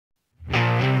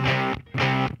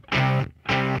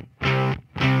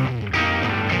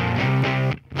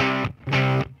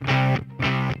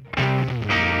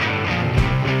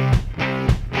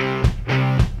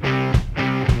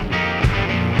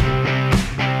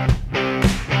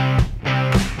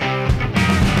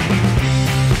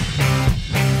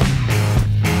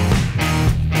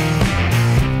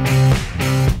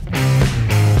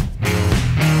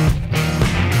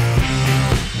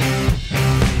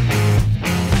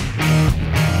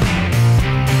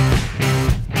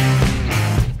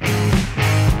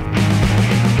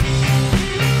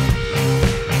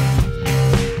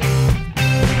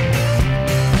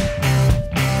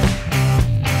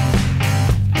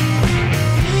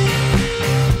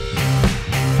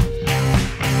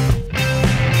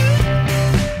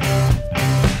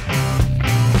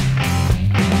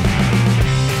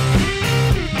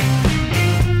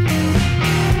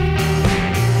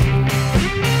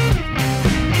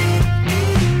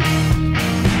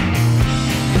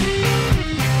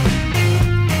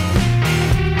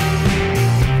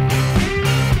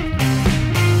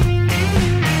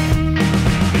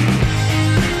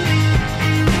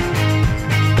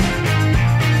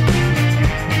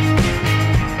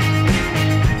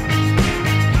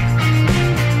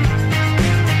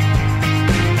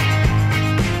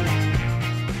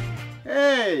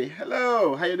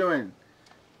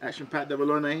Action Pat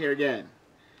 009 here again.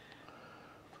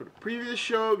 For the previous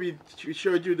show, we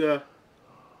showed you the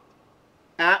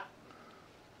app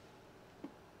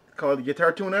called the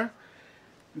Guitar Tuner.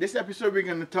 In this episode, we're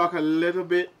going to talk a little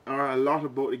bit or a lot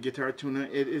about the Guitar Tuner.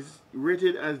 It is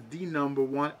rated as the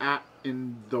 #1 app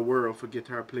in the world for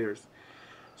guitar players.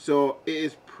 So it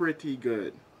is pretty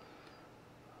good.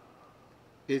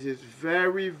 It is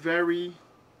very, very,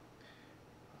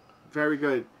 very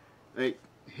good. Like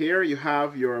here you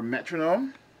have your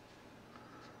metronome.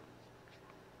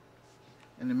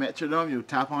 And the metronome, you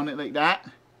tap on it like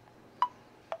that.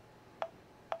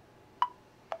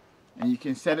 And you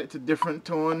can set it to different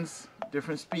tones,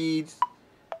 different speeds.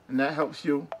 And that helps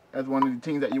you. That's one of the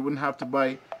things that you wouldn't have to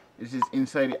buy. Is just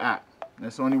inside the app.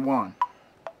 That's only one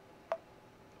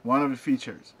of the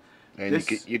features. And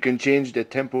you can change the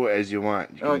tempo as you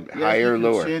want. You can higher, you can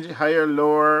lower. Change it higher,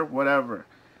 lower, whatever.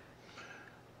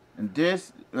 And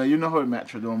this, you know how the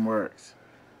metronome works.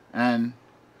 And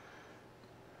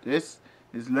this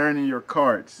is learning your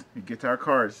chords, the guitar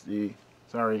chords, the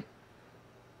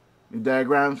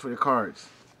diagrams for the chords.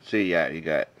 So yeah, you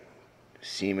got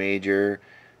C major,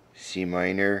 C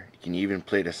minor. You can even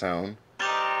play the sound.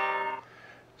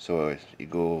 So you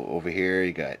go over here,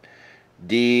 you got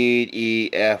D, E,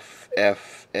 F,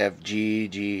 F, F, G,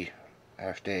 G,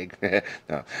 hashtag,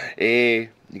 no, A,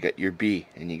 you got your B,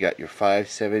 and you got your 5,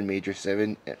 7, major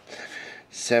 7,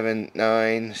 7,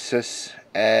 9, sus,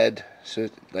 add,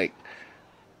 sus, like,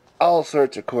 all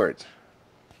sorts of chords.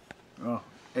 Oh,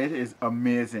 it is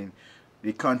amazing.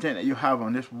 The content that you have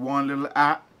on this one little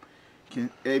app, it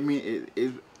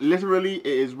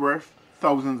is worth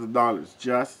thousands of dollars,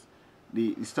 just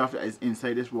the stuff that is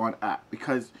inside this one app.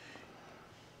 Because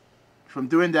from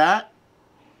doing that,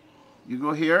 you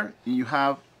go here and you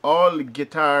have all the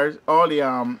guitars, all the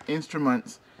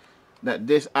instruments that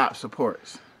this app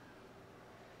supports.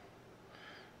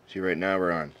 See, right now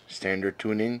we're on standard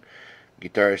tuning,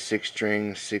 guitar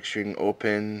 6-string, 6-string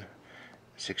open,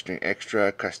 6-string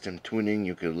extra, custom tuning,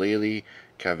 ukulele,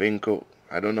 cavinco,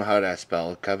 I don't know how that's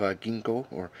spelled, cavaginko,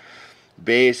 or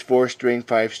bass 4-string,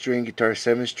 5-string, guitar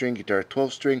 7-string, guitar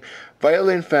 12-string,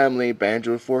 violin family,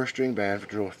 banjo 4-string,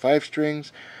 banjo 5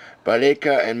 strings,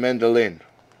 baleka, and mandolin.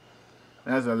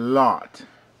 That's a lot.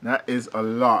 That is a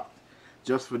lot.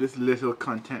 Just for this little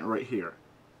content right here.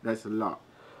 That's a lot.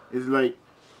 It's like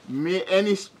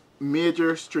any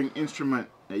major string instrument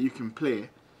that you can play,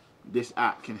 this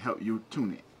app can help you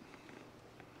tune it.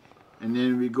 And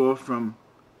then we go from,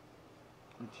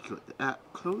 the app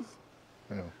close?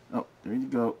 Oh, there you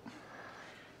go.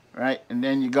 Right, and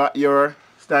then you got your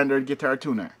standard guitar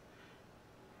tuner,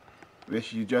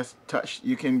 which you just touch.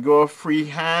 You can go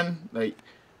freehand, like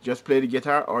just play the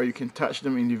guitar, or you can touch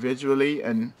them individually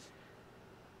and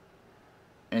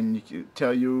you can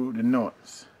tell you the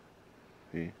notes.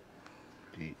 C,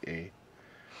 D, A.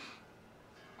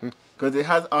 Because it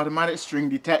has automatic string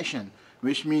detection,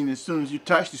 which means as soon as you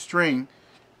touch the string,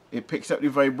 it picks up the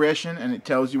vibration and it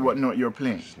tells you what note you're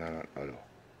playing. It's not on auto.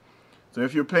 So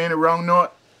if you're playing the wrong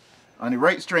note on the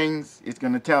right strings, it's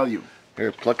going to tell you.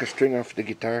 Here, pluck a string off the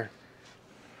guitar.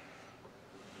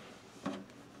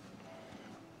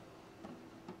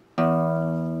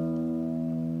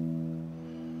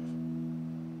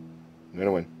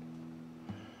 Another one.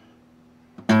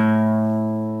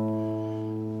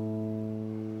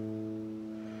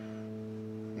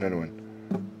 Another one.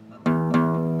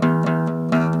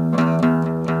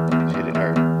 Hit it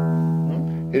hard.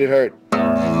 Hit it hard.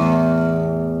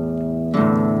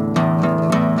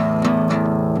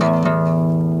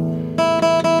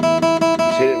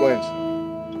 Just hit it once.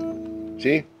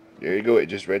 See? There you go. It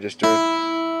just registered.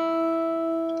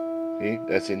 See?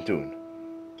 That's in tune.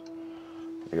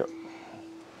 There you go.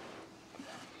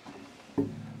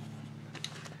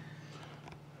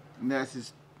 And that's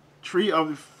just 3 of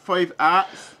the 5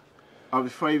 apps, of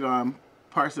the 5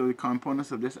 parts of the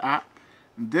components of this app.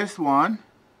 And this one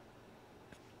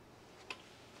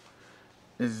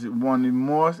is one of the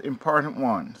most important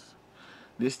ones.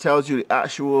 This tells you the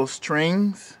actual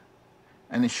strings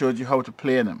and it shows you how to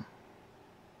play them.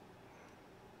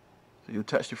 So you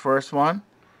touch the first one,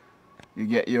 you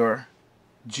get your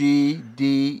G,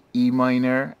 D, E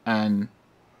minor, and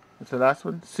what's the last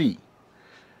one? C.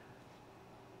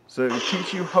 So it will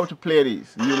teach you how to play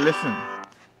these. You listen.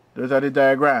 Those are the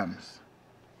diagrams.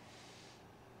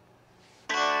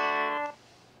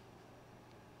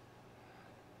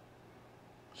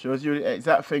 Shows you the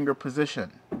exact finger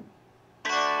position.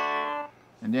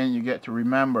 And then you get to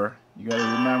remember. You got to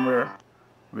remember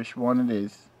which one it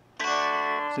is.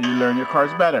 So you learn your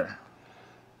chords better.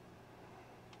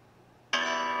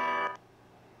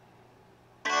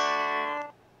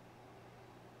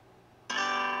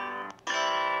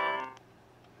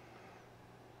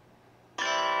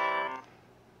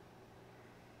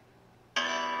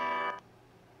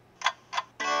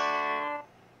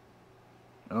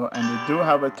 Oh, and they do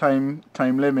have a time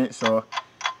limit, so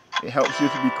it helps you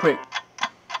to be quick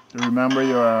to remember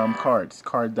your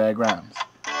card diagrams.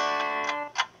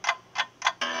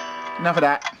 Enough of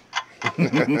that.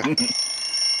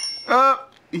 Oh,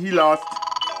 he lost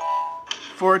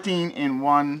 14 in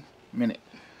 1 minute.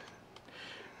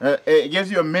 It gives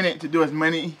you a minute to do as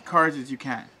many cards as you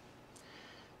can.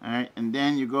 Alright, and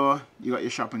then you got your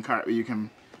shopping cart where you can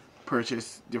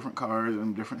purchase different cards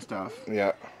and different stuff.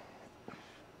 Yeah.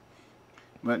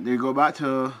 But they go back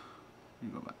to...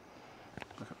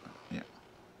 Yeah.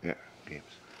 Yeah, games.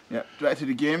 Yeah, back to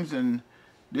the games, and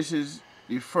this is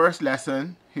the first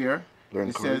lesson here.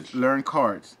 It says learn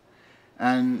cards.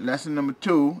 And lesson number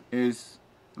 2 is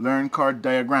learn card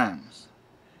diagrams.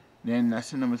 Then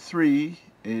lesson number 3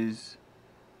 is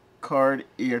card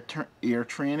ear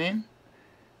training.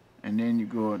 And then you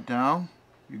go down,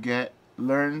 you get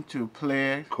learn to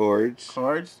play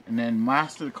cards, and then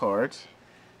master the cards,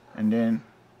 and then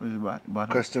what is it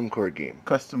bottom? Custom card game.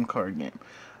 Custom card game.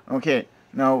 Okay,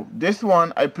 now this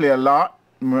one I play a lot.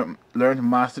 Learn to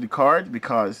master the cards,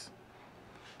 because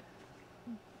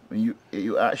when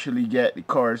you actually get the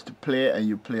cards to play and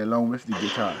you play along with the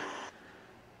guitar.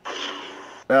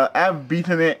 Well, I've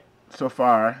beaten it so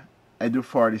far. I do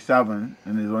 47,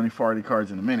 and there's only 40 cards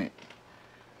in a minute.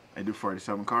 I do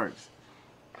 47 cards.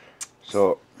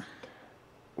 So,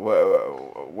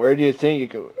 where do you think you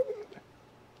could...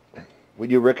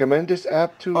 Would you recommend this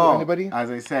app to anybody?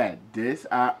 As I said, this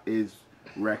app is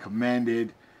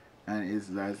recommended and is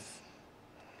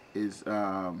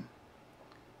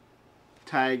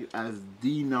tagged as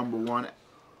the #1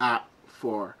 app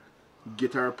for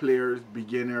guitar players,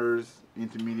 beginners,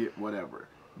 intermediate, whatever.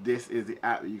 This is the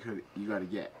app that you gotta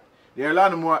get. There are a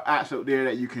lot of more apps out there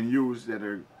that you can use that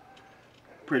are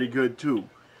pretty good too,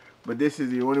 but this is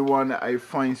the only one that I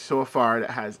find so far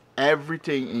that has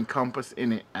everything encompassed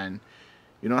in it, and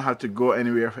you don't have to go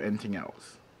anywhere for anything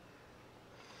else.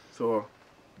 So,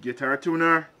 Guitar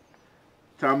Tuner,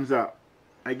 thumbs up.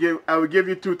 I would give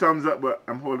you 2 thumbs up, but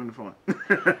I'm holding the phone.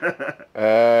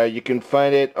 You can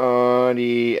find it on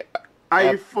the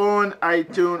iPhone,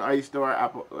 iTunes, iStore,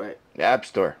 Apple, right? App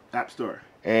Store. App Store.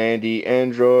 And the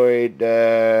Android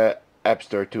App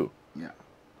Store too. Yeah.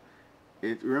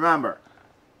 Remember,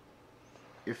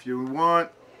 if you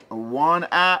want a one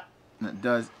app that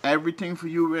does everything for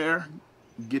you where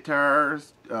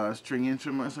guitars, string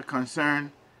instruments are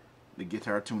concerned, the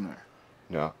Guitar Tuner.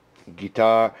 No.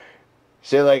 Guitar.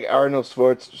 Say like Arnold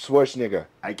Schwarzenegger.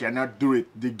 I cannot do it.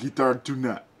 The Guitar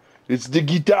Tuna. It's the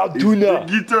Guitar Tuna.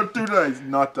 The Guitar Tuna is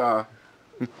not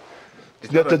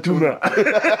it's not a tuna.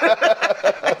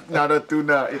 It's not a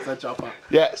tuna. It's a chopper.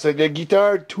 Yeah. So the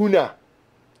Guitar Tuna.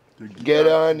 Get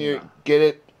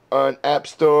it on App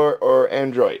Store or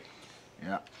Android.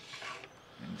 Yeah.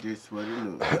 And this is what it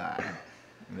looks like.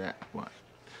 That one.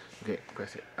 Okay,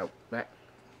 press it out back.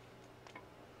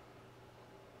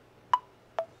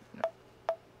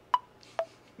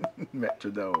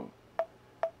 Metrodome.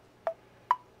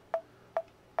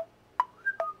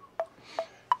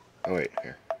 Oh wait,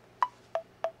 here.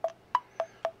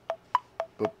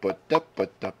 The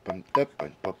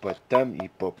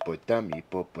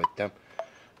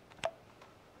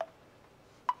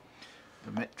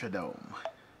Metrodome.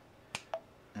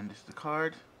 And this is the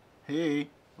card. Hey,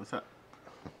 what's up?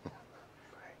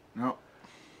 No.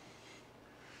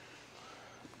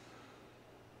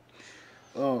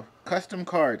 Oh, custom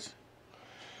cards.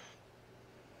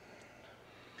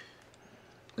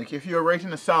 Like if you're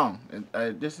writing a song,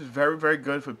 this is very, very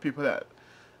good for people that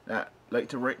like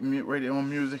to write their own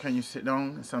music, and you sit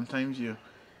down and sometimes you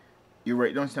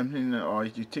write down something, or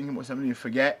you think about something you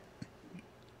forget.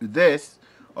 This,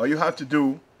 all you have to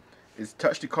do is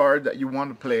touch the card that you want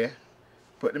to play,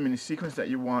 put them in the sequence that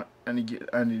you want, and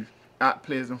the app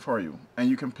plays them for you, and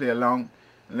you can play along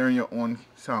and learn your own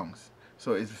songs.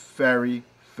 So it's very,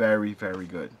 very, very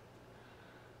good.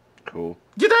 Cool.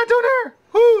 Guitar Tuner!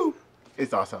 Woo!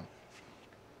 It's awesome.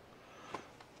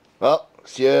 Well,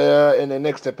 see you in the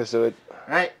next episode. All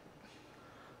right.